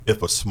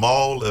If a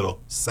small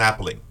little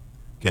sapling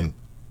can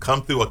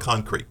come through a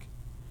concrete,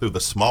 through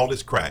the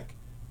smallest crack,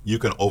 you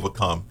can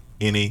overcome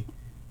any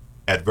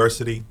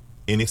adversity,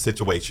 any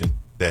situation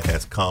that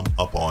has come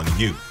upon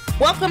you.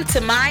 Welcome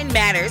to Mind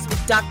Matters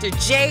with Dr.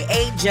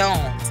 J.A.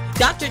 Jones.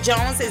 Dr.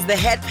 Jones is the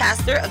head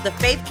pastor of the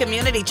Faith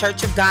Community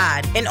Church of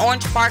God in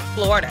Orange Park,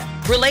 Florida.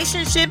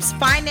 Relationships,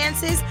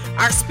 finances,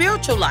 our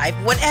spiritual life,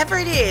 whatever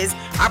it is,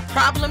 our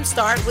problems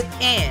start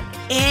within,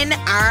 in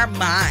our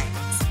minds.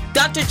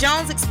 Dr.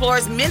 Jones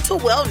explores mental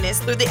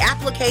wellness through the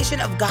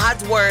application of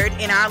God's Word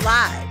in our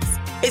lives.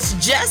 It's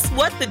just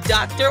what the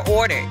doctor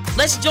ordered.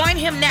 Let's join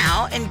him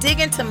now and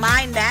dig into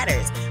Mind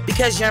Matters,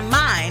 because your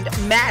mind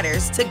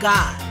matters to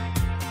God.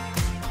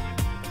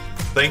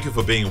 Thank you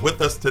for being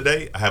with us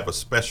today. I have a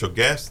special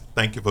guest.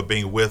 Thank you for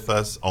being with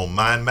us on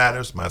Mind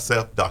Matters,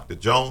 myself, Dr.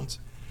 Jones.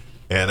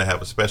 And I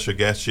have a special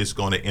guest. She's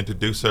going to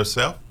introduce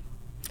herself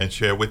and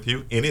share with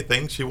you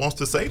anything she wants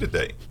to say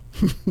today.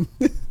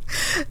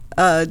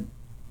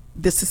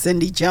 This is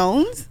Cindy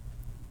Jones.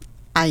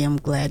 I am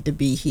glad to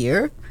be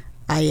here.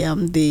 I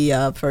am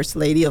the First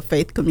Lady of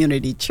Faith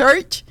Community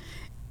Church,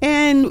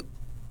 and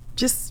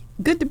just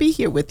good to be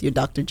here with you,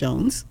 Dr.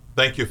 Jones.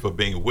 Thank you for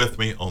being with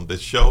me on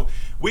this show.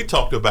 We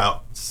talked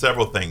about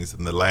several things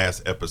in the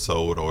last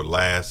episode or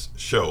last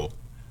show,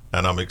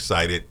 and I'm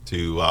excited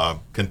to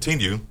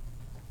continue.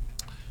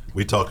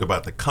 We talked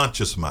about the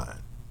conscious mind,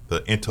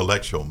 the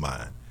intellectual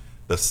mind,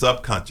 the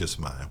subconscious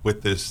mind,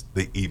 with this,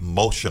 the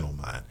emotional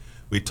mind.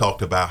 We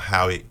talked about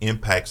how it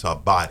impacts our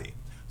body.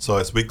 So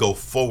as we go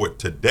forward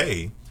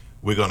today,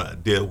 we're going to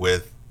deal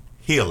with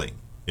healing.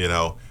 You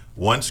know,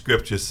 one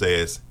scripture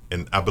says,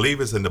 and I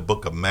believe it's in the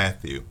book of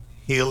Matthew,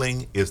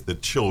 healing is the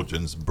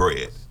children's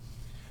bread.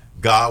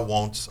 God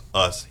wants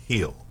us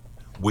healed.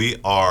 We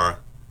are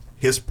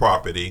his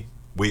property.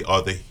 We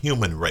are the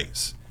human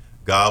race.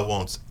 God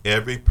wants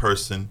every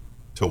person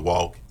to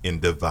walk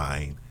in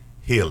divine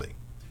healing.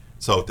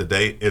 So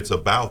today it's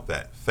about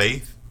that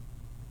faith,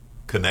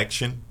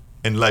 connection,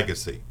 and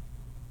legacy.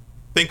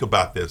 Think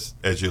about this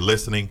as you're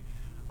listening.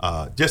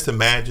 Just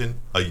imagine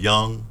a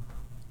young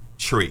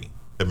tree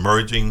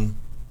emerging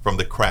from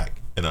the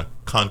crack in a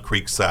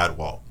concrete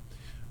sidewalk,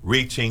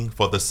 reaching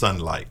for the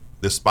sunlight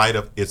despite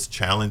of its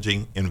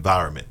challenging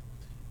environment.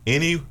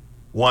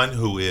 Anyone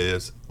who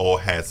is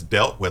or has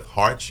dealt with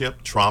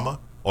hardship, trauma,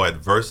 or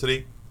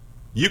adversity,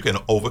 you can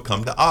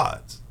overcome the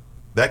odds.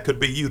 That could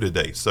be you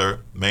today,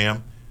 sir,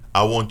 ma'am.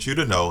 I want you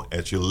to know,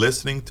 as you're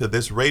listening to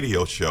this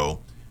radio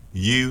show,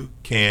 you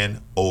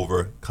can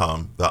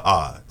overcome the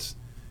odds.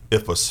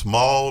 If a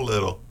small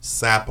little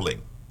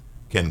sapling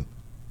can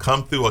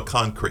come through a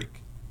concrete,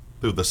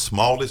 through the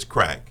smallest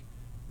crack,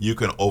 you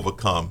can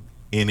overcome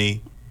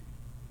any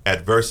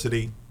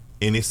adversity,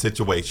 any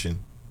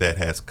situation that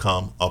has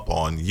come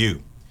upon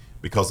you.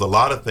 Because a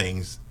lot of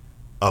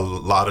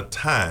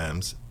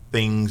times,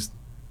 things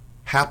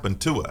happen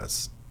to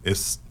us.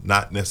 It's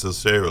not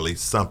necessarily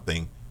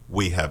something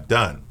we have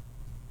done.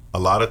 A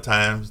lot of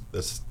times,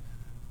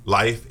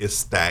 life is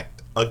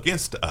stacked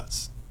against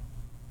us.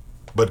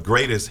 But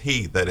great is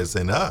he that is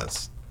in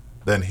us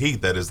than he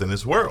that is in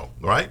this world,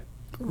 right?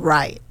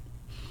 Right.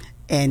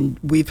 And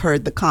we've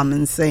heard the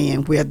common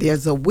saying, where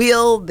there's a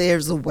will,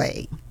 there's a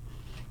way.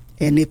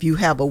 And if you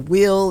have a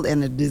will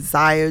and a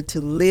desire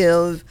to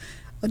live,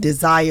 a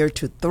desire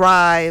to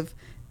thrive,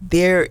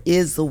 there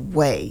is a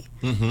way.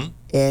 Mm-hmm.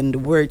 And the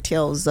word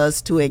tells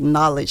us to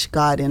acknowledge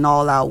God in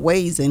all our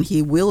ways, and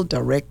he will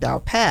direct our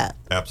path.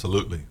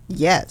 Absolutely.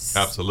 Yes.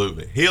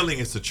 Absolutely. Healing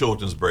is the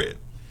children's bread.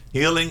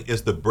 Healing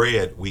is the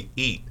bread we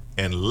eat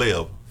and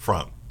live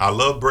from. I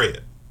love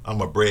bread.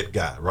 I'm a bread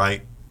guy,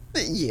 right?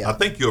 Yeah. I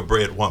think you're a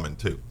bread woman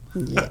too.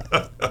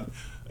 Yeah.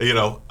 You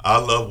know, I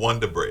love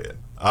Wonder Bread.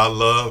 I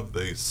love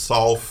the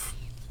soft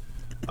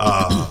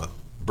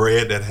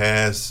bread that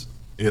has,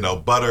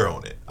 butter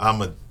on it.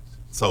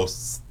 So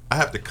I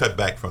have to cut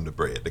back from the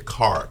bread, the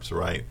carbs,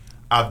 right?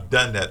 I've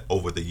done that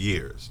over the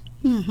years.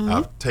 Mm-hmm.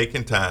 I've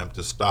taken time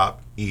to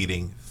stop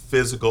eating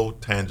physical,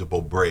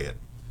 tangible bread,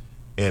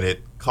 and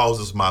it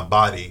causes my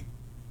body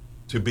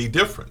to be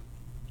different.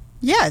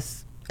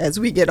 Yes. As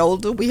we get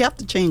older, we have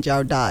to change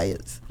our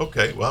diets.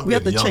 Okay. Well, I'm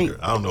getting younger.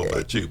 I don't know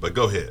about you, but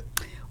go ahead.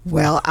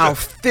 Well, our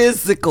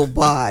physical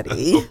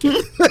body. Okay.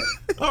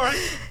 All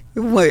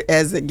right.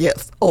 As it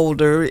gets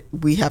older,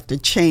 we have to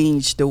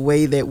change the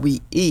way that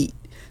we eat.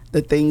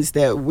 The things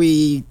that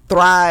we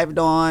thrived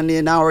on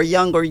in our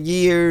younger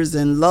years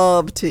and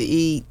loved to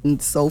eat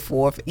and so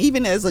forth.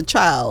 Even as a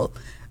child,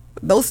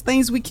 those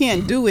things we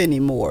can't do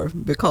anymore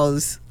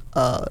because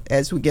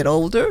as we get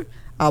older,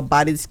 our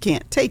bodies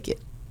can't take it.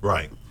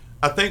 Right.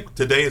 I think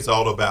today is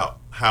all about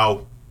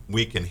how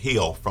we can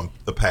heal from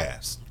the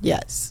past.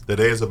 Yes.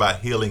 Today is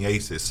about healing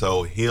ACEs,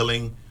 so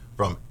healing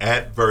from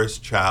adverse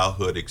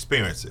childhood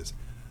experiences.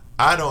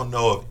 I don't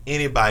know of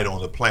anybody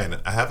on the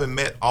planet. I haven't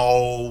met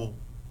all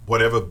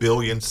whatever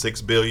billion,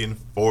 6 billion,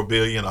 4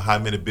 billion, or how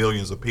many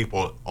billions of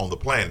people on the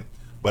planet.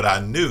 But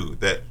I know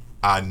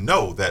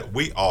that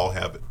we all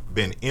have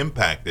been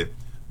impacted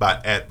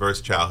by adverse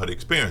childhood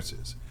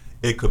experiences.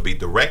 It could be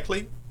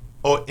directly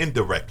or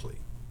indirectly.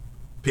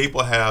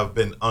 people have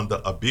been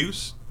under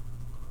abuse,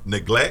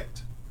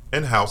 neglect,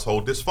 and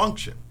household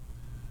dysfunction.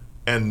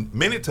 And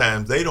many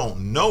times they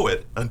don't know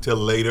it until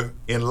later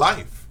in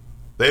life.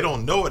 They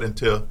don't know it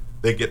until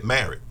they get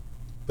married.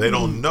 They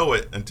don't know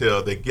it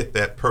until they get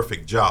that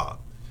perfect job.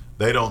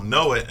 They don't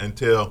know it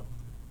until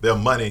their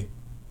money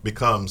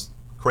becomes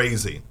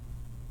crazy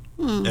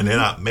and they're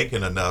not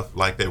making enough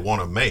like they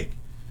want to make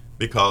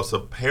because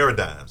of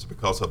paradigms,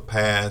 because of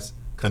past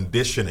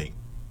conditioning.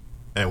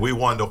 And we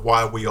wonder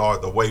why we are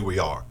the way we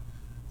are.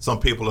 Some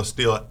people are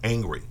still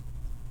angry.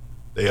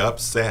 They're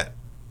upset.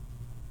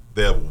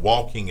 They're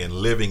walking and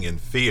living in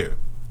fear,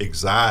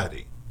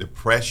 anxiety,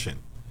 depression.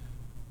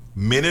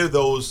 Many of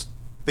those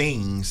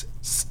things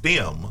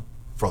stem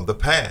from the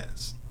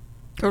past.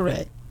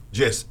 Correct.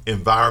 Just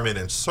environment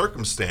and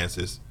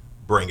circumstances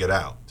bring it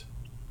out.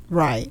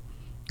 Right.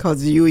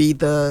 Because you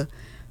either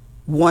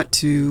want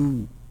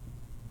to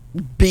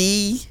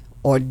be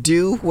or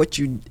do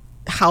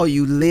how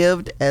you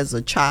lived as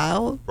a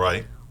child,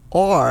 right,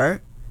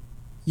 or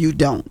you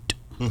don't.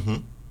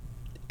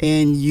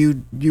 And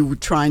you were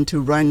trying to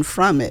run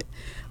from it.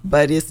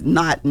 But it's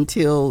not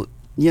until,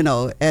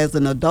 as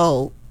an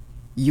adult,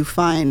 you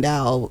find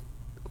out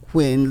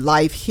when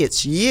life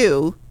hits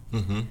you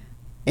and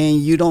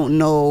you don't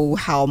know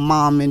how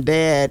mom and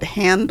dad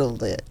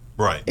handled it.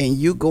 Right. And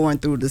you going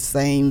through the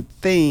same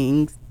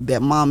things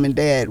that mom and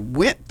dad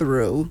went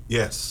through.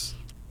 Yes.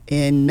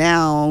 And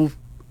now,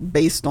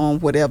 based on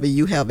whatever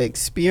you have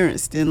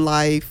experienced in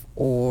life,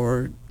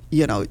 or,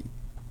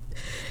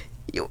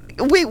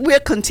 we're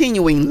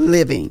continuing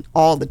living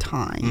all the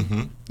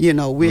time.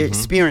 We're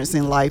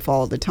experiencing life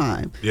all the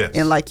time. Yes.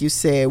 And like you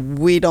said,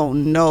 we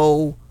don't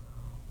know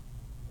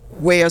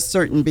where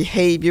certain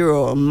behavior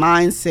or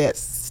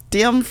mindsets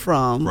stem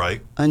from,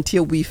 right,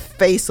 until we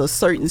face a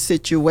certain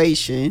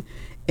situation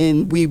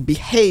and we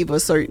behave a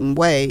certain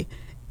way,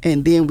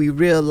 and then we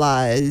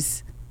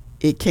realize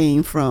it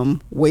came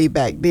from way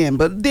back then.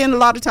 But then a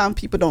lot of times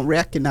people don't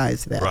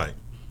recognize that.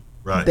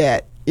 Right.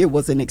 That it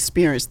was an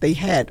experience they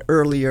had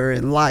earlier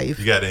in life.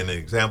 You got any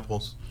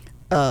examples?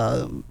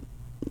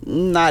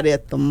 Not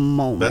at the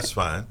moment. That's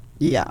fine.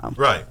 Yeah.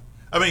 Right.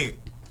 I mean,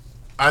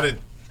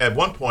 at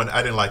one point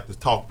I didn't like to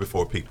talk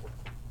before people.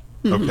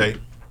 Okay?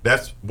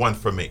 That's one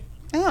for me.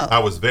 Oh. I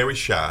was very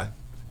shy,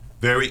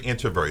 very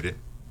introverted,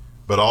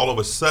 but all of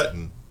a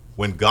sudden,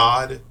 when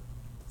God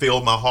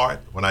filled my heart,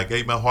 when I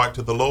gave my heart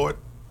to the Lord,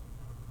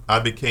 I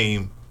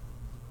became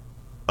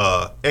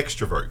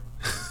extrovert.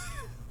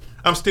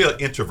 I'm still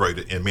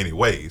introverted in many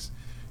ways.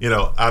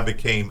 I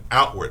became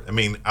outward. I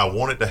mean, I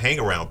wanted to hang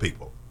around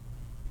people.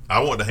 I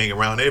wanted to hang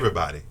around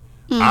everybody.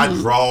 I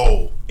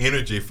draw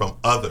energy from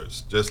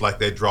others, just like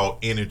they draw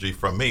energy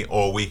from me,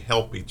 or we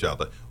help each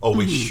other, or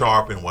we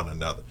sharpen one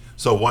another.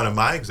 So one of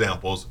my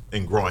examples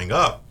in growing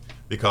up,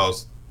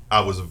 because I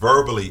was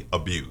verbally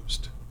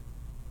abused,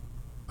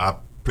 I'm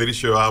pretty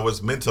sure I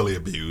was mentally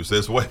abused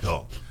as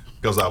well,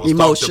 because I was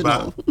talked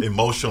about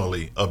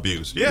emotionally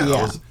abused. Yeah,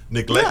 I was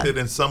neglected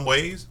in some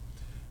ways,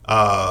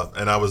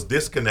 and I was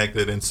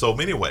disconnected in so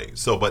many ways.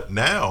 So, but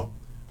now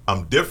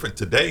I'm different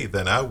today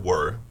than I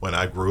were when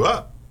I grew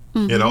up.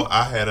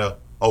 I had a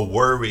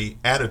worry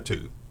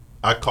attitude.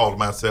 I called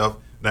myself,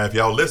 now if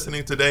y'all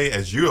listening today,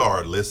 as you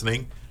are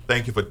listening,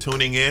 thank you for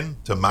tuning in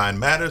to Mind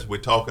Matters.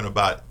 We're talking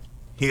about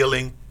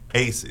healing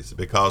ACEs,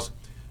 because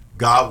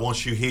God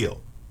wants you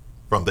healed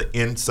from the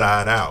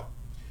inside out.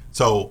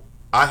 So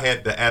I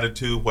had the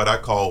attitude, what I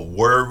call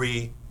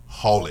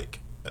worry-holic.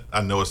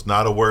 I know it's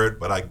not a word,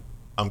 but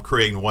I'm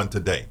creating one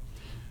today,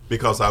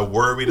 because I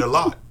worried a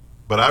lot.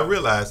 But I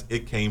realized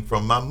it came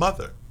from my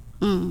mother,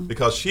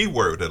 because she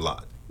worried a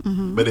lot.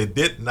 But it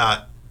did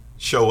not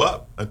show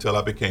up until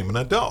I became an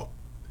adult.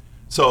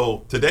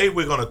 So today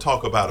we're going to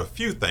talk about a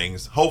few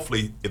things.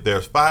 Hopefully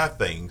there's 5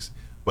 things,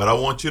 but I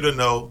want you to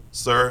know,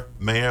 sir,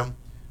 ma'am,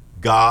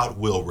 God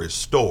will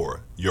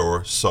restore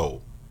your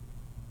soul.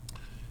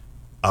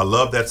 I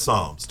love that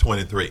Psalms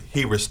 23.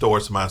 He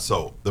restores my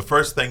soul. The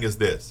first thing is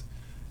this: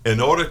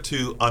 in order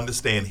to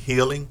understand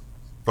healing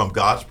from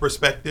God's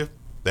perspective,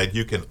 that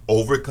you can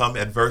overcome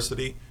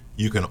adversity,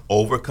 you can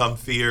overcome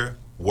fear,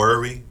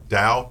 worry,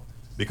 doubt,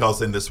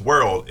 because in this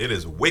world, it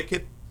is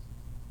wicked,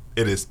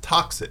 it is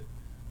toxic,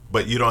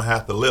 but you don't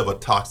have to live a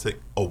toxic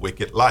or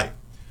wicked life.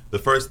 The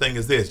first thing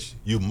is this: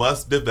 you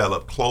must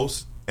develop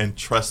close and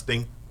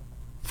trusting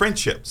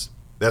friendships.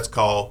 That's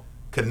called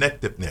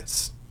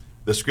connectiveness.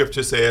 The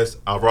scripture says,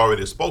 I've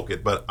already spoke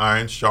it, but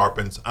iron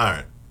sharpens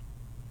iron.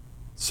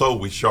 So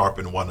we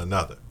sharpen one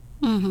another.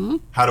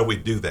 How do we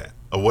do that?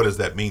 Or what does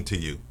that mean to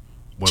you?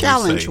 When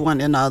challenge one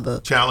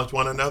another. Challenge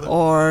one another?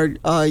 Or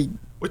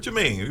what you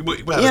mean? We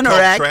have to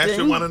talk trash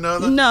to one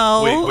another?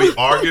 No. We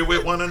argue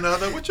with one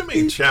another? What you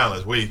mean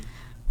challenge?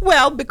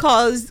 Well,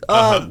 because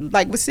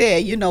like we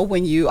said,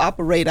 when you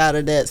operate out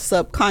of that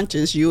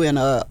subconscious, you in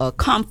a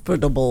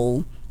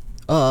comfortable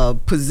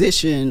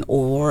position,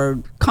 or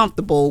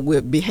comfortable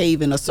with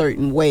behaving a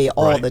certain way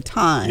all the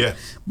time. Yes.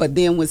 But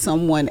then when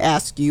someone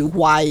asks you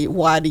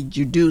why did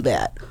you do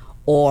that,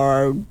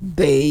 or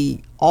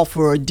they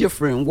offer a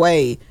different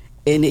way,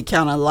 and it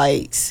kind of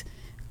like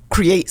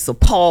creates a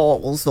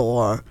pause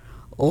or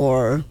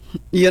a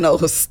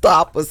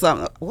stop or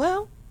something.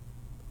 Well,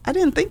 I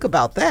didn't think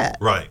about that.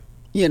 Right.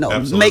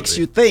 Absolutely. Makes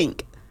you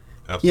think.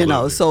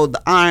 Absolutely. So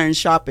the iron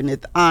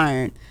sharpeneth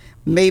iron.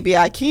 Maybe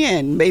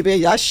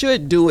I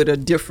should do it a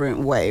different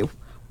way.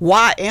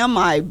 Why am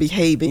I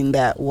behaving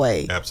that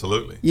way?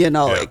 Absolutely.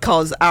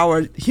 Because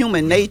our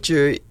human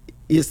nature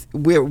is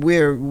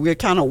we're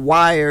kind of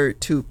wired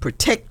to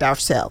protect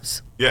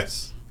ourselves.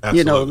 Yes.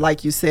 Absolutely.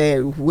 Like you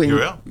said, when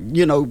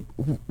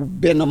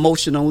been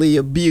emotionally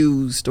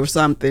abused or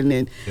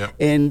something,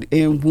 and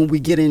when we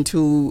get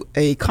into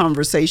a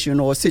conversation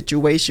or a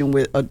situation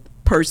with a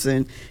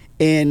person,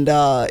 and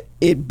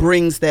it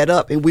brings that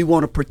up, and we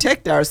want to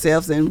protect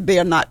ourselves, and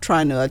they're not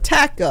trying to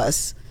attack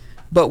us,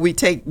 but we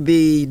take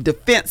the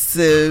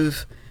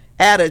defensive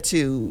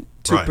attitude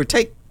to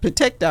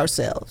protect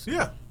ourselves.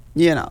 Yeah.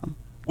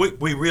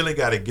 We really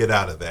got to get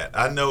out of that.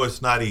 I know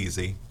it's not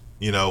easy.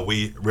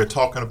 We're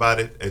talking about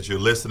it as you're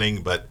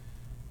listening, but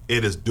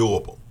it is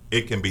doable.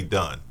 It can be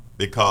done,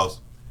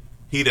 because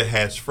he that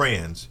has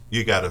friends,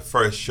 you got to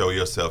first show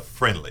yourself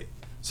friendly.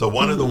 So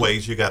one of the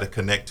ways you got to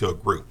connect to a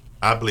group.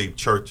 I believe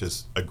church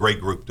is a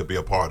great group to be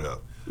a part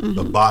of.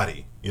 The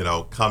body,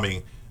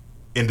 coming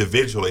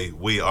individually,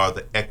 we are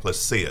the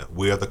ecclesia.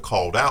 We are the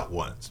called out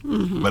ones.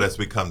 But as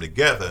we come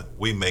together,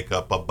 we make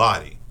up a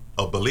body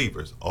of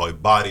believers, or a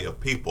body of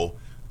people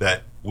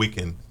that we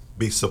can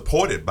be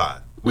supported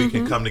by. We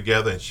can come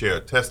together and share a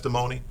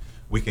testimony.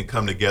 We can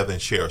come together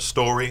and share a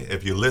story.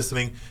 If you're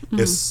listening,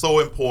 it's so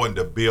important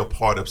to be a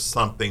part of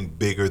something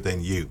bigger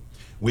than you.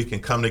 We can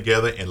come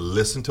together and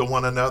listen to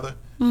one another,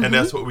 and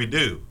that's what we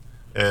do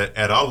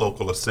at our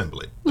local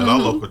assembly, at our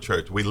local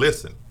church. We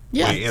listen,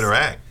 we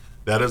interact.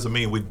 That doesn't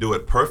mean we do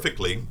it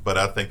perfectly, but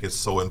I think it's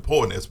so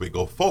important as we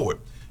go forward,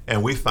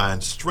 and we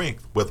find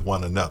strength with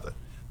one another.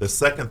 The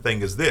second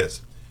thing is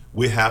this: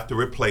 we have to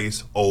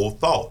replace old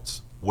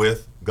thoughts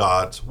with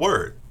God's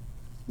word.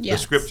 The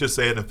scripture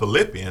said in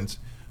Philippians,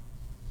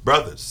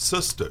 brothers,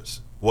 sisters,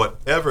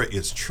 whatever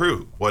is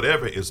true,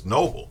 whatever is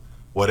noble,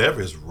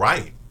 whatever is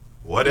right,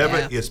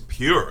 whatever is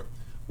pure,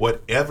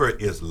 whatever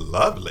is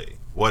lovely,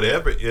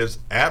 whatever is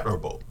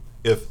admirable,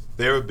 if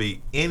there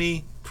be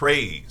any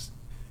praise,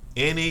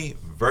 any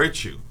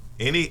virtue,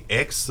 any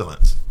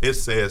excellence, it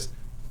says,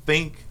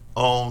 think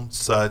on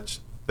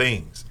such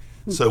things.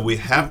 So we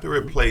have to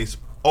replace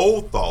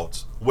old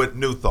thoughts with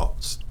new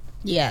thoughts.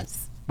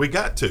 Yes. We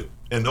got to,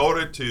 in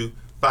order to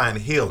find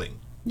healing.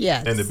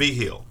 Yes. And to be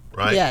healed,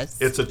 right? Yes.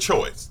 It's a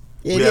choice.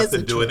 We have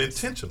to do it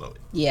intentionally.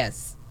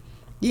 Yes.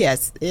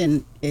 Yes.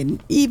 And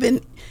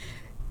even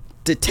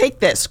to take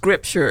that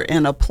scripture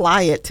and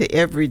apply it to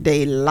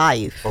everyday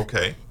life.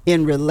 Okay.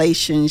 In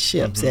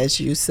relationships, as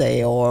you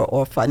say,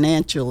 or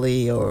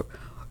financially, or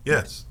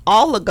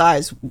all of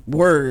God's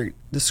word,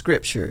 the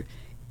scripture,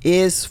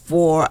 is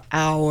for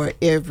our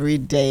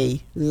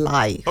everyday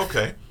life.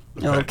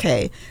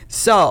 Okay.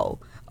 So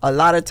a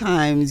lot of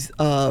times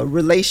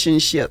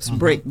relationships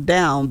break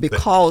down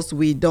because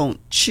we don't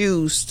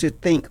choose to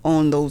think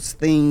on those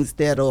things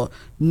that are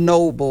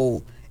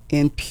noble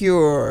and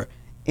pure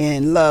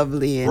and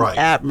lovely and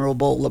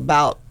admirable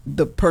about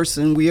the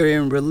person we are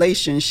in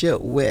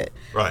relationship with.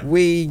 Right.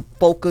 We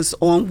focus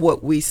on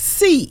what we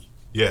see.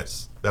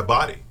 Yes, that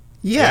body.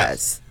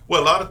 Yes.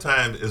 Well, a lot of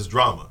times it's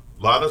drama.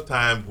 A lot of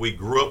times we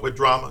grew up with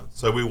drama,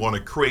 so we want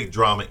to create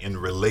drama in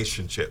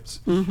relationships.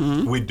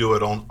 We do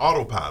it on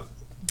autopilot.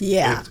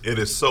 Yeah. It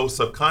is so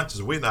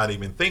subconscious. We're not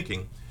even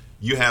thinking.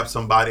 You have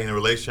somebody in a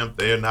relationship,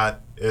 they're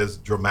not as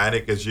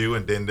dramatic as you,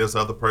 and then this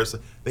other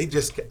person,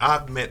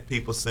 I've met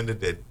people, Cindy,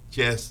 that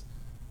just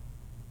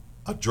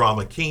are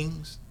drama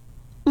kings.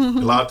 A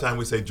lot of times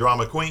we say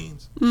drama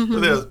queens. But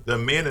there are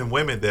men and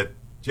women that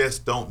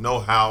just don't know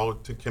how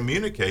to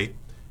communicate,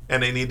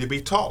 and they need to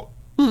be taught.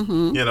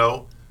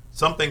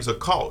 Some things are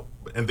caught,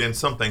 and then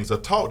some things are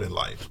taught in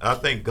life. I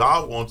think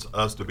God wants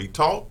us to be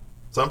taught.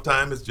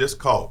 Sometimes it's just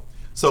caught.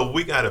 So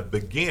we got to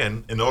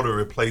begin, in order to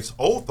replace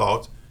old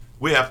thoughts,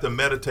 we have to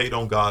meditate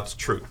on God's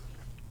truth,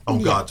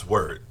 on God's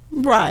word.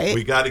 Right.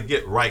 We got to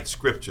get right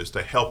scriptures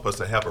to help us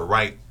to have a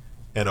right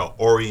and an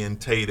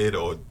orientated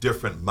or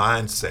different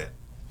mindset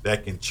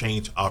that can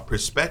change our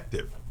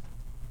perspective.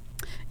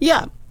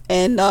 Yeah.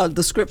 And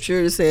the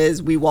scripture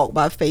says we walk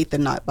by faith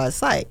and not by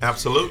sight.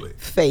 Absolutely.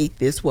 Faith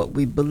is what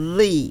we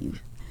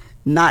believe,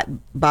 not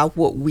by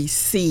what we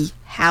see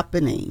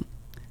happening.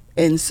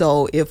 And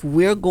so if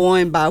we're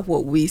going by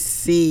what we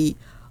see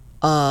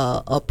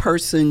a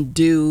person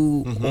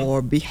do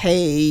or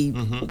behave,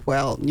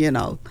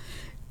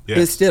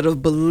 instead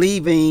of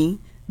believing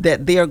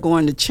that they're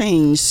going to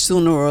change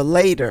sooner or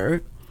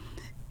later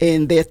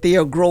and that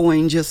they're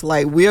growing just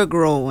like we're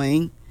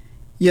growing,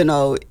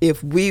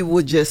 if we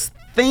would just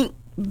think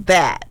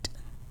that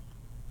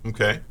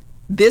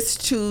this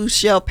too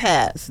shall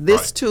pass,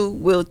 this too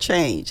will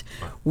change,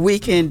 we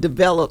can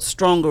develop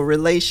stronger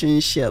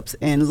relationships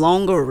and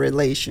longer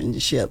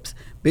relationships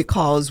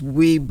because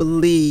we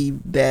believe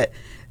that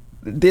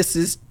this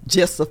is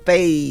just a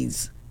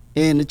phase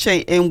and the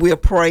change, and we're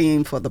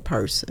praying for the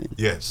person.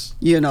 Yes.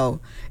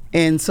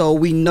 And so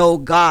we know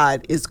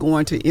God is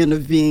going to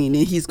intervene,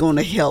 and He's going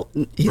to help.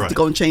 He's Right.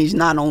 going to change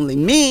not only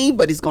me,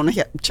 but He's going to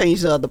help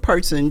change the other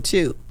person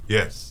too.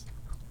 Yes.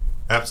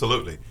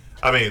 Absolutely.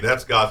 I mean,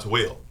 that's God's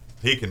will.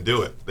 He can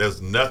do it.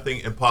 There's nothing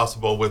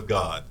impossible with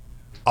God.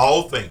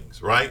 All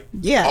things, right?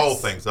 Yes. All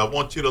things. I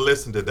want you to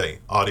listen today,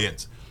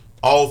 audience.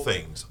 All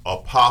things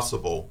are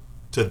possible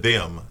to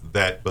them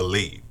that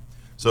believe.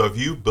 So if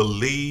you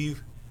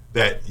believe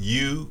that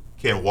you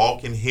can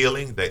walk in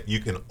healing, that you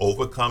can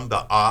overcome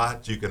the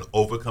odds, you can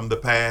overcome the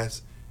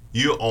past,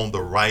 you're on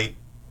the right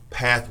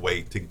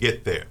pathway to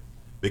get there,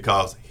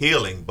 because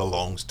healing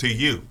belongs to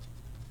you.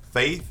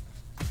 Faith,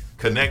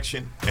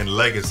 connection, and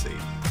legacy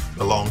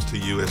belongs to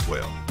you as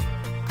well.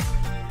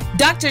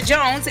 Dr.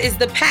 Jones is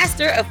the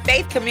pastor of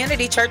Faith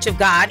Community Church of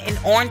God in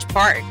Orange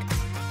Park,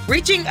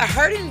 reaching a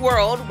hurting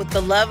world with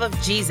the love of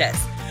Jesus.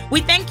 We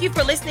thank you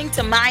for listening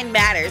to Mind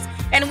Matters,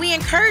 and we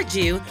encourage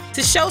you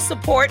to show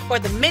support for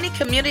the many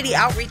community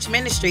outreach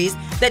ministries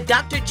that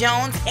Dr.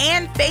 Jones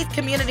and Faith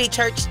Community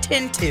Church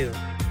tend to.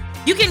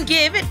 You can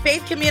give at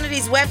Faith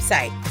Community's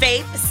website,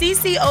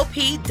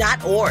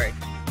 faithccop.org,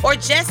 or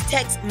just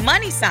text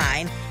money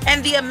sign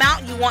and the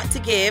amount you want to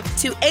give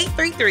to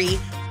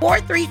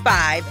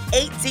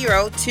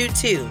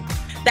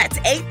 833-435-8022. That's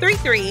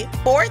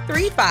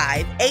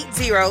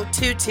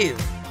 833-435-8022.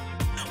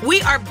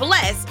 We are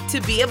blessed to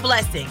be a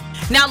blessing.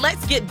 Now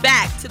let's get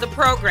back to the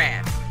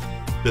program.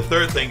 The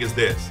third thing is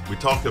this. We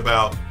talked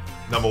about,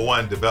 number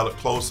one, develop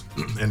close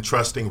and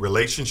trusting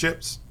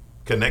relationships,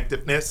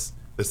 connectiveness.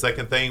 The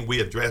second thing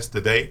we addressed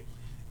today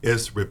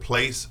is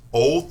replace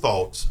old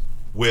thoughts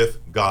with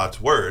God's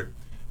word.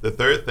 The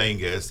third thing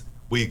is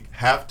we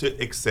have to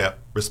accept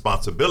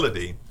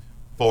responsibility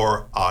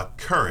for our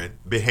current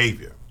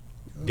behavior.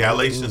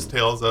 Galatians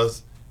tells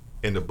us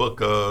in the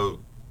book of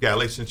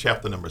Galatians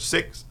chapter number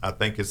 6, I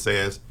think it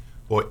says,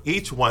 for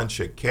each one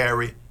should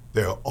carry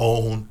their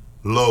own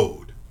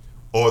load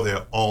or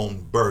their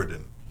own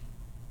burden.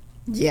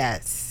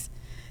 Yes.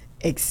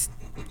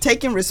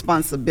 Taking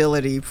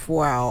responsibility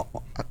for our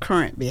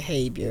current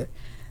behavior,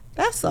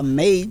 that's a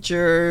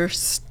major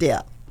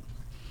step.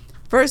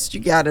 First, you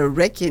got to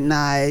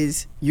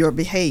recognize your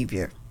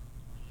behavior.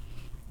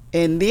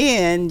 And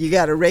then you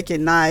got to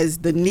recognize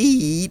the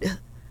need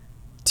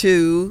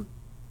to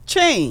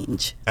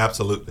change.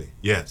 Absolutely.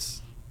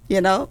 Yes.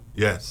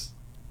 Yes.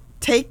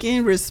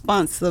 Taking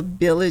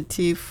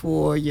responsibility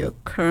for your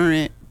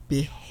current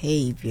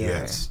behavior.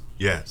 Yes.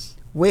 Yes.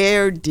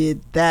 Where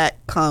did that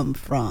come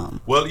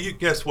from? Well,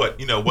 guess what?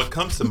 What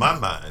comes to my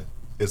mind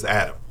is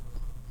Adam.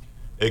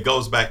 It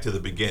goes back to the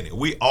beginning.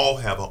 We all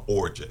have an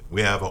origin.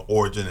 We have an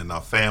origin in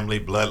our family,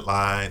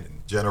 bloodline,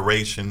 and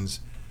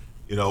generations.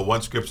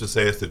 One scripture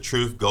says the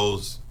truth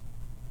goes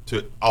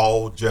to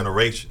all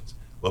generations.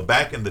 Well,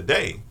 back in the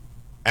day,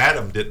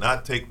 Adam did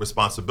not take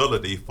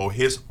responsibility for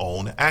his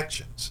own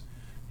actions.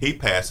 He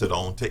passed it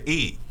on to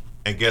Eve.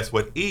 And guess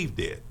what Eve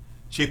did?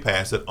 She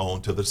passed it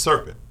on to the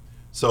serpent.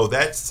 So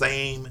that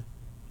same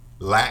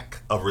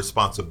lack of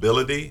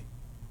responsibility,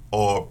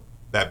 or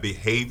that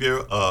behavior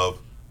of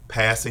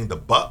passing the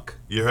buck,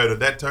 you heard of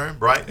that term,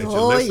 right? As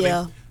you're listening.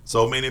 Yeah.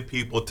 So many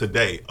people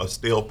today are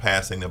still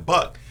passing the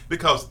buck.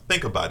 Because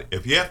think about it.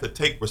 If you have to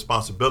take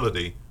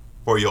responsibility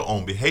for your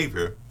own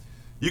behavior,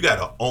 you got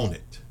to own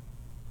it.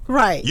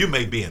 Right. You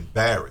may be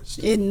embarrassed.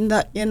 In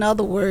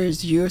other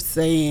words, you're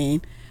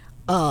saying,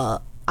 I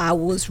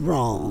was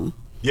wrong.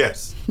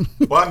 Yes.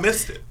 Well, I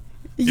missed it.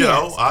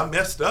 Yes. I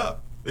messed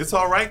up. It's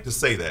all right to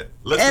say that.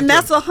 And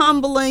that's a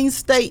humbling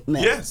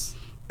statement. Yes.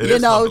 It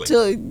is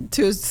humbling.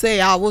 to say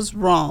I was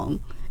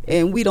wrong,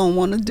 and we don't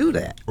want to do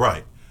that.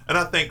 Right. And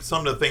I think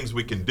some of the things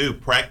we can do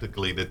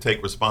practically to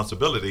take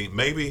responsibility,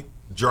 maybe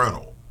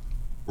journal,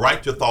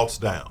 write your thoughts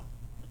down,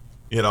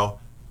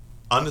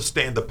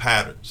 understand the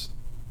patterns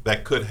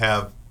that could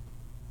have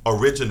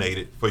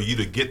originated for you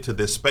to get to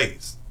this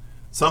space.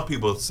 Some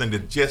people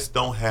just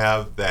don't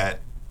have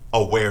that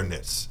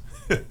awareness.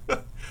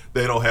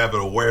 They don't have an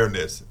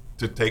awareness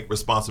to take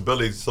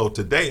responsibility. So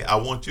today, I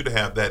want you to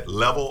have that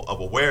level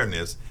of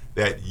awareness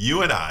that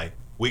you and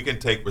we can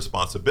take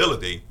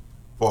responsibility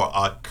for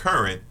our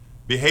current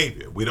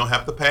behavior. We don't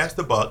have to pass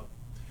the buck.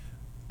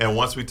 And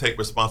once we take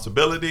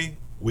responsibility,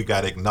 we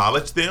got to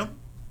acknowledge them.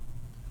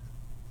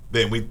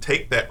 Then we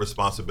take that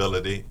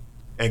responsibility,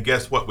 and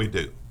guess what we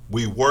do?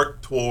 We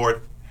work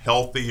toward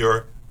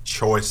healthier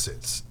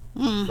choices.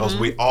 Because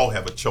we all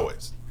have a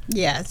choice.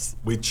 Yes.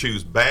 We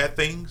choose bad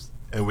things,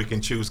 and we can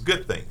choose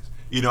good things.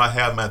 I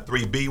have my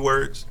 3 B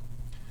words.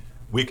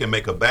 We can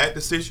make a bad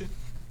decision,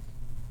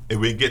 and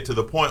we get to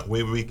the point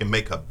where we can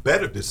make a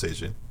better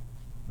decision.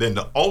 Then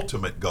the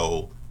ultimate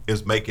goal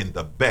is making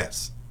the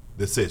best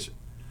decision.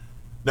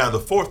 Now, the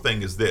fourth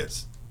thing is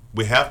this.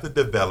 We have to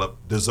develop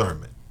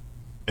discernment.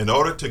 In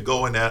order to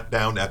go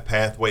down that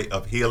pathway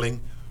of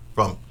healing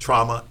from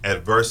trauma,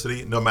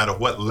 adversity, no matter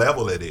what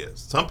level it is.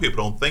 Some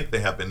people don't think they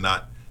have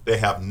not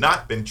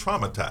been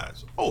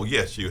traumatized. Oh,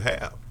 yes, you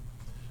have.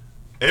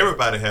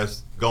 Everybody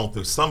has gone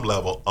through some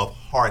level of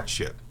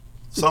hardship.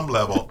 some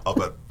level of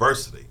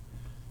adversity.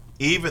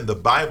 Even the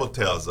Bible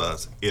tells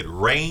us it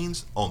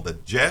rains on the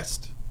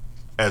just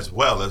as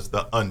well as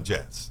the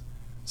unjust.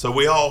 So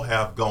we all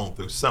have gone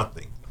through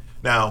something.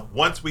 Now,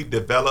 once we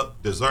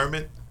develop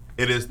discernment,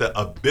 it is the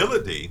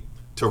ability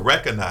to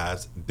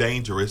recognize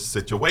dangerous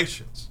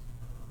situations.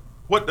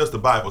 What does the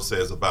Bible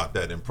says about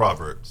that in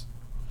Proverbs?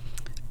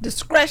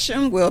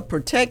 Discretion will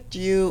protect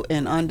you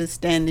and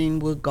understanding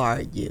will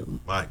guard you.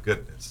 My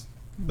goodness.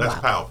 That's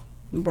Wow. powerful.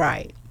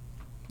 Right.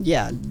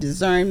 Yeah,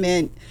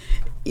 discernment,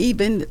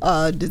 even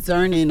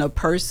discerning a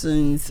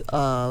person's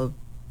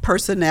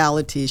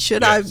personality.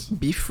 Should Yes. I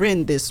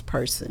befriend this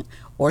person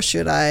or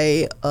should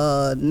I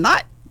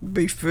not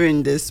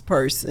befriend this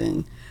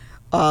person?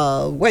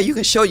 Well, you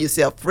can show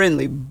yourself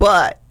friendly,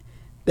 but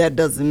that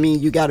doesn't mean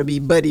you got to be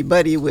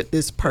buddy-buddy with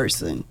this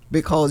person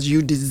because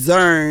you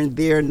discern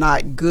they're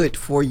not good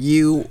for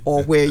you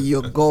or where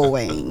you're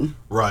going.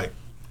 Right.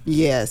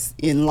 Yes,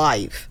 in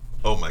life.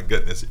 Oh my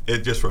goodness. It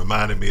just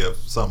reminded me of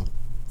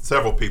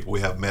several people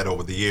we have met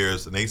over the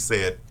years, and they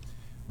said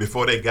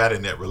before they got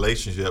in that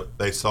relationship,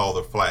 they saw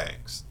the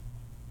flags.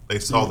 They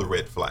saw the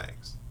red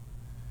flags.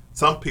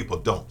 Some people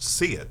don't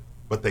see it,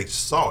 but they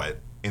saw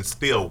it and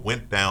still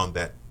went down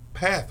that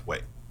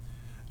pathway.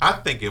 I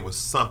think it was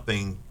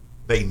something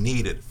they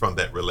needed from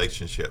that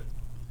relationship.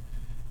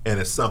 And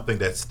it's something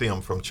that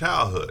stemmed from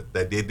childhood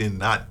that they did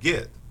not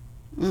get.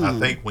 I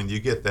think when you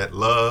get that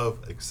love,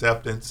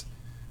 acceptance,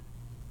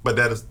 but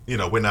that is,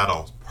 we're not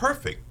all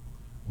perfect,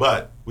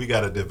 but we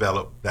got to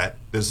develop that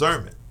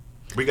discernment.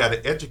 We got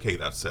to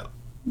educate ourselves.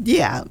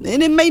 Yeah,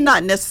 and it may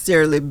not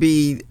necessarily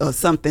be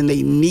something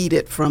they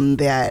needed from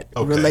that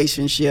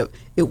relationship.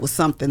 It was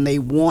something they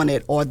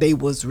wanted or they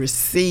was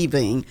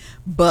receiving,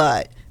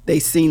 but they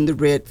seen the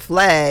red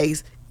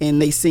flags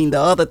and they seen the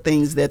other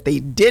things that they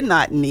did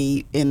not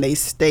need and they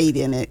stayed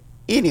in it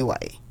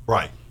anyway.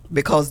 Right.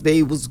 Because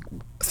they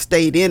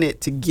stayed in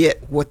it to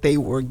get what they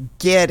were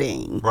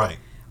getting. Right.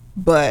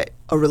 But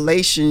a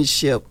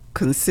relationship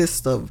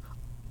consists of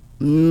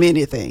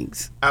many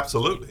things.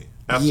 Absolutely.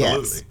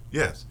 Absolutely.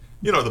 Yes.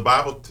 The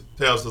Bible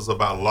tells us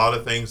about a lot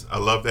of things. I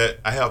love that.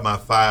 I have my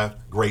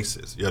 5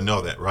 graces. You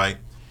know that, right?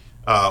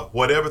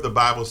 Whatever the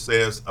Bible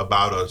says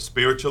about us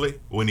spiritually,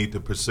 we need to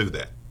pursue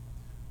that.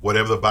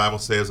 Whatever the Bible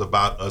says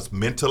about us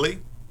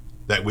mentally,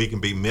 that we can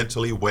be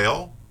mentally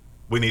well,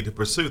 we need to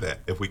pursue that.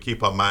 If we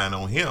keep our mind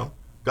on Him,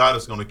 God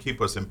is going to keep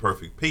us in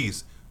perfect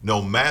peace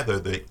no matter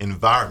the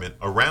environment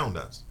around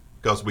us,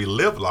 because we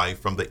live life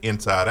from the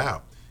inside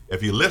out.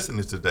 If you're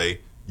listening today,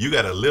 you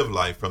got to live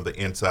life from the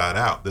inside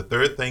out. The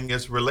third thing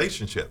is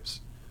relationships.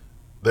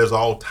 There's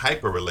all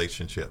type of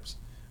relationships,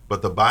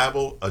 but the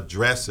Bible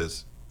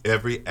addresses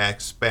every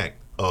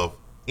aspect of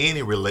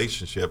any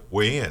relationship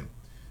we're in.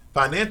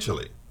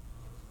 Financially,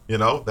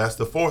 that's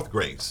the 4th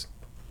grace.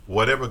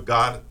 Whatever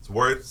God's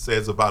word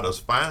says about us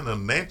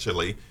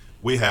financially,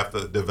 we have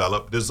to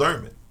develop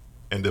discernment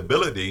and the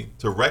ability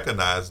to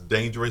recognize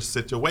dangerous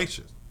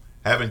situations.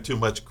 Having too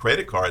much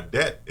credit card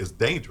debt is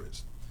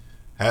dangerous.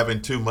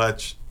 Having too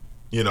much,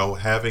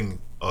 having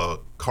a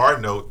car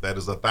note that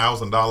is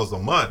 $1,000 a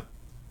month,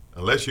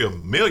 unless you're a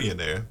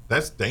millionaire,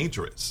 that's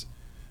dangerous,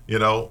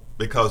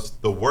 because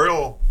the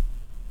world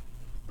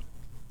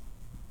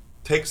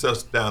takes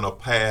us down a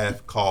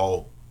path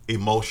called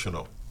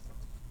emotionalism.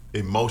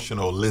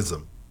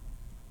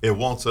 It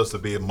wants us to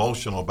be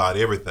emotional about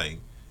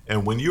everything.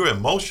 And when you're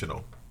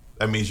emotional,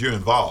 that means you're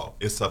involved.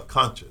 It's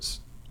subconscious,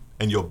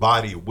 and your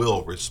body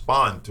will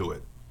respond to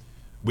it.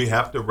 We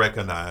have to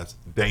recognize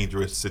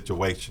dangerous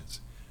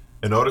situations.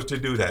 In order to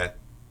do that,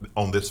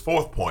 on this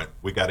 4th point,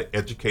 we got to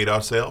educate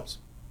ourselves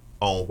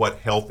on what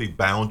healthy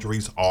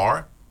boundaries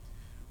are.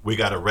 We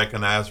got to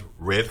recognize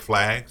red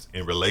flags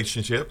in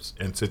relationships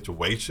and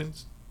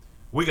situations.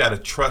 We got to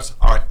trust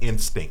our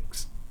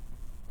instincts.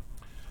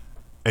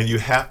 And you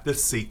have to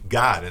seek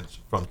guidance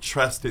from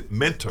trusted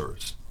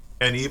mentors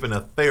and even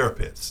a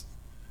therapist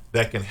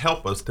that can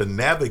help us to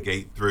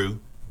navigate through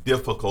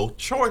difficult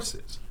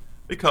choices,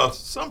 because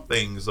some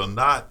things are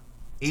not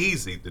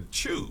easy to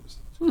choose.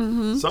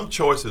 Mm-hmm. Some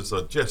choices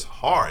are just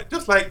hard.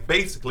 Just like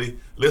basically,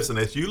 listen,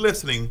 as you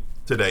listening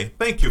today,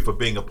 thank you for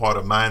being a part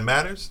of Mind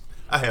Matters.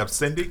 I have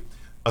Cindy,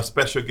 a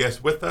special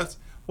guest with us.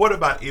 What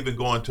about even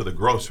going to the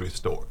grocery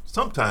store?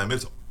 Sometimes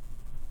it's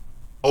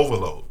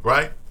overload,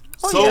 right?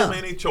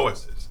 Many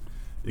choices.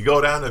 You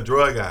go down the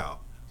drug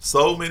aisle,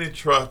 so many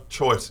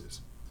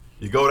choices.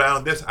 You go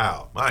down this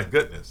aisle, my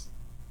goodness.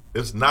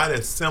 It's not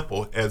as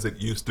simple as it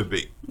used to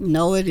be.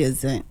 No, it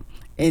isn't.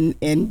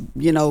 And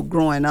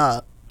growing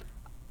up,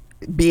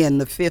 being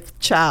the 5th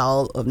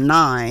child of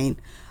 9,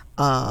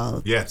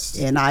 yes,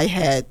 and I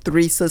had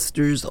 3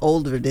 sisters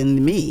older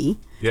than me.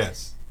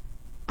 Yes.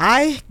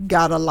 I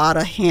got a lot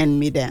of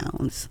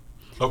hand-me-downs.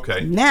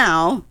 Okay.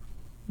 Now,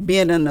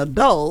 being an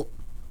adult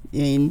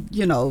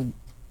and,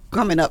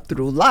 coming up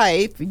through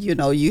life,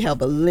 you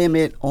have a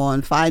limit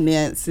on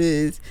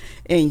finances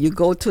and you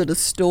go to the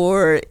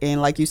store and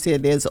like you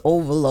said, there's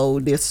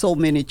overload. There's so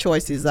many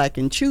choices I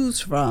can choose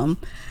from.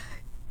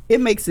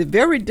 It makes it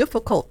very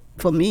difficult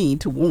for me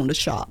to want to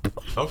shop.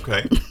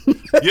 Okay.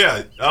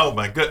 Yeah. Oh,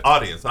 my good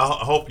audience. I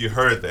hope you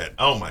heard that.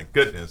 Oh, my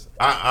goodness.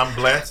 I'm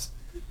blessed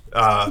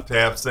to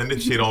have Cindy.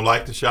 She don't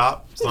like to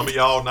shop. Some of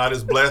y'all not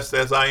as blessed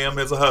as I am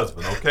as a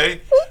husband,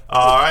 okay?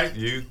 All right.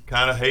 You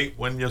kind of hate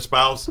when your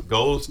spouse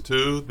goes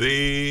to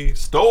the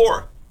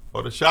store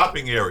or the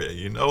shopping area.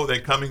 You know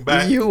they're coming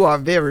back. You are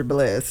very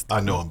blessed.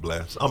 I know I'm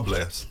blessed. I'm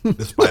blessed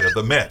despite of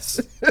the mess.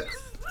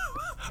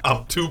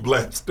 I'm too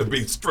blessed to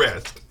be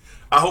stressed.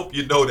 I hope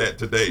you know that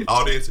today,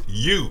 audience.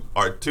 You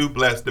are too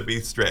blessed to be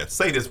stressed.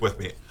 Say this with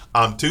me.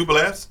 I'm too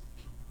blessed.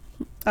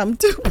 I'm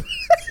too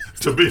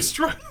to be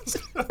stressed.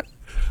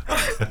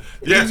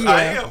 Yes, yeah.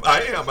 I am.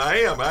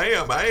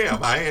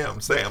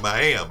 Sam,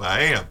 I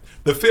am.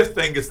 The fifth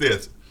thing is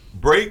this.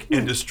 Break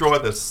and destroy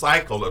the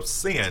cycle of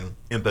sin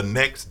in the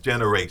next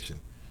generation.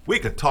 We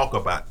could talk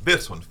about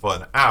this one for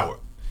an hour.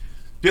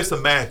 Just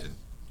imagine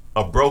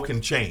a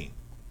broken chain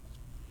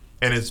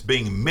and it's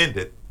being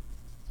mended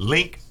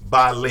link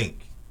by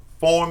link,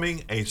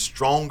 forming a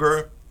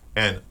stronger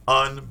and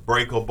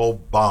unbreakable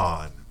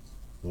bond.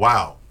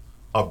 Wow,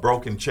 a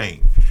broken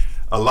chain.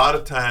 A lot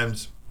of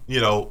times,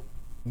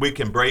 we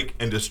can break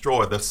and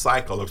destroy the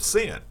cycle of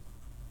sin,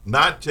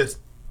 not just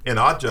in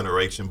our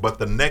generation, but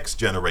the next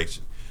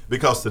generation.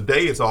 Because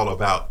today is all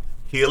about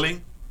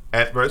healing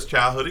adverse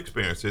childhood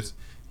experiences.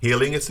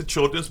 Healing is the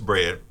children's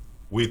bread.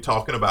 We're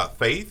talking about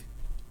faith,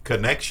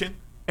 connection,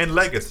 and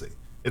legacy.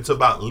 It's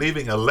about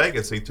leaving a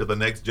legacy to the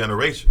next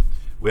generation.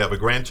 We have a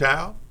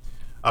grandchild,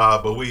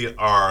 but we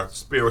are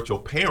spiritual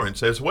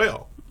parents as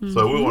well. Mm-hmm.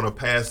 So we want to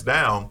pass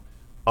down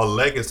a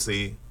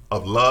legacy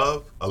of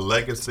love, a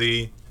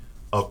legacy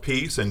of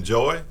peace and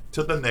joy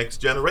to the next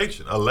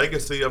generation, a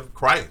legacy of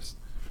Christ,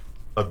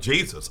 of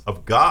Jesus,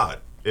 of God.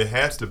 It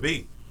has to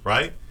be,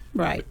 right?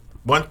 Right.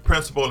 One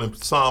principle in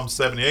Psalm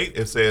 78,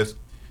 it says,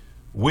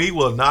 we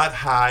will not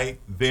hide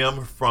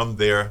them from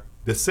their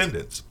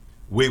descendants.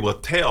 We will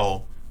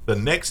tell the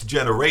next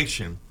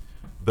generation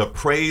the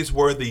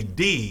praiseworthy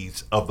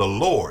deeds of the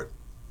Lord,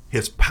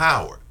 his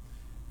power,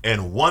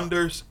 and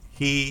wonders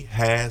he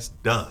has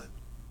done.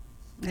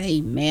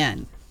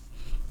 Amen.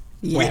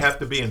 Yes. We have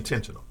to be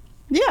intentional.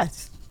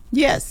 Yes.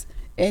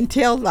 And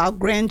tell our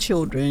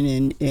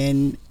grandchildren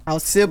and our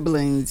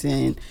siblings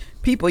and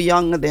people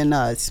younger than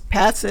us,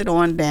 pass it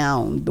on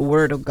down, the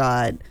word of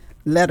God.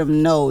 Let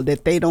them know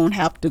that they don't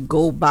have to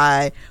go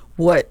by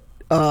what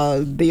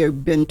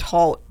they've been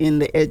taught in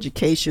the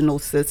educational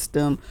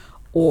system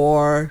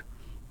or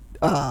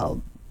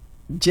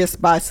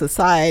just by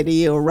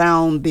society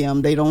around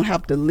them. They don't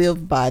have to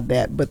live by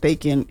that, but they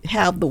can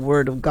have the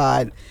word of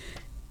God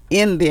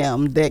in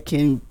them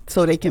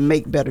so they can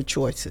make better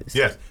choices.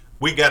 Yes,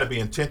 we got to be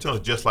intentional,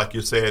 just like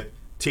you said,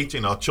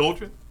 teaching our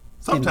children.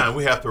 Sometimes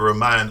we have to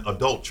remind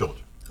adult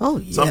children. Oh,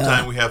 yeah.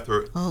 Sometimes we have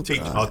to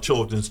teach our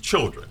children's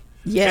children.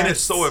 Yes. And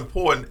it's so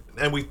important,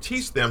 and we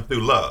teach them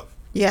through love.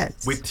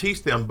 Yes. We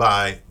teach them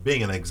by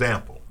being an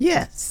example.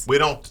 Yes. We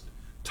don't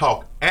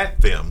talk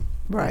at them.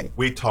 Right.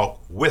 We talk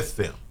with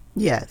them.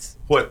 Yes.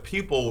 What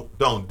people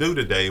don't do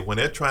today, when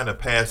they're trying to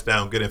pass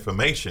down good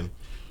information,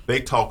 they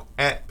talk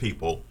at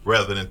people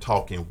rather than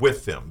talking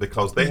with them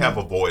because they have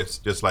a voice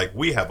just like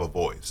we have a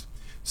voice.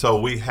 So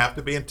we have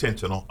to be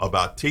intentional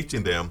about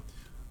teaching them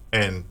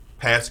and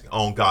passing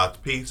on God's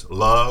peace,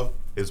 love,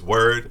 his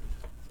word,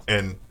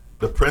 and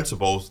the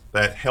principles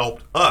that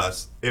helped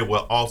us. It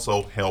will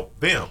also help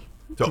them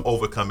to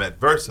overcome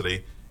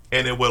adversity,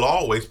 and it will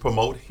always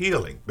promote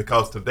healing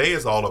because today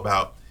is all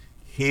about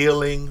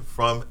healing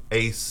from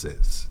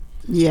ACES.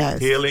 Yes.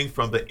 Healing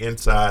from the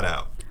inside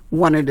out.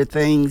 One of the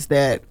things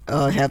that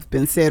have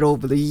been said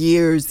over the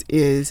years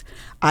is,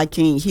 I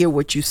can't hear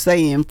what you're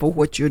saying for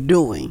what you're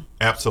doing.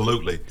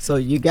 Absolutely. So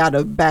you got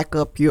to back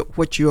up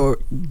what you're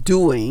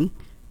doing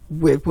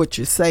with what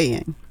you're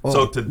saying.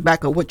 Or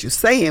back up what you're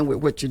saying with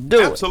what you're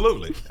doing.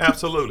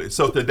 Absolutely.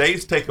 So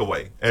today's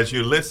takeaway, as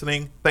you're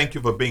listening, thank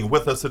you for being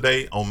with us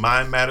today on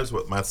Mind Matters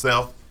with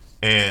myself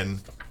and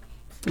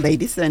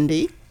Lady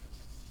Cindy.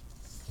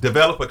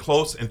 Develop a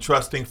close and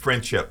trusting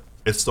friendship.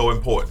 It's so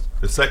important.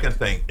 The second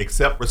thing,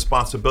 accept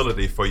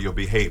responsibility for your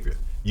behavior.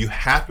 You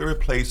have to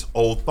replace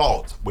old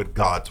thoughts with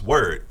God's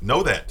word.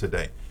 Know that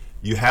today.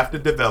 You have to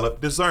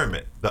develop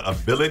discernment, the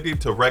ability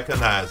to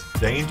recognize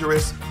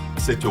dangerous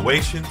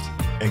situations.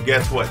 And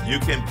guess what? You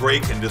can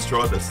break and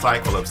destroy the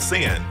cycle of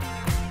sin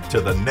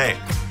to the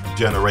next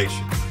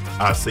generation.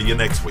 I'll see you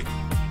next week.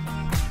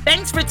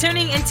 Thanks for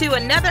tuning into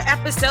another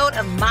episode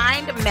of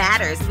Mind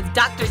Matters with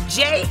Dr.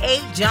 J.A.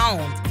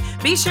 Jones.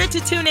 Be sure to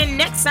tune in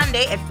next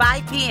Sunday at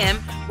 5 p.m.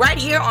 right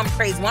here on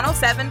Praise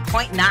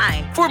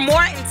 107.9 for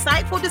more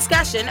insightful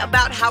discussion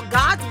about how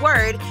God's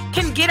Word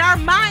can get our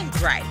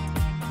minds right.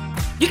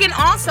 You can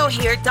also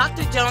hear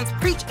Dr. Jones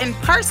preach in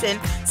person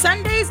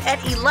Sundays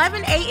at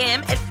 11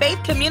 a.m. at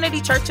Faith Community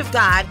Church of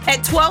God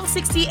at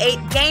 1268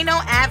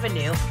 Gano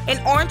Avenue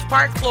in Orange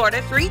Park,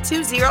 Florida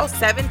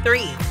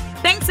 32073.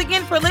 Thanks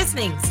again for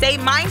listening. Stay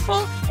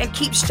mindful and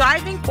keep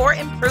striving for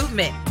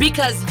improvement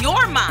because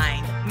your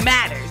mind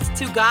matters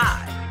to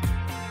God.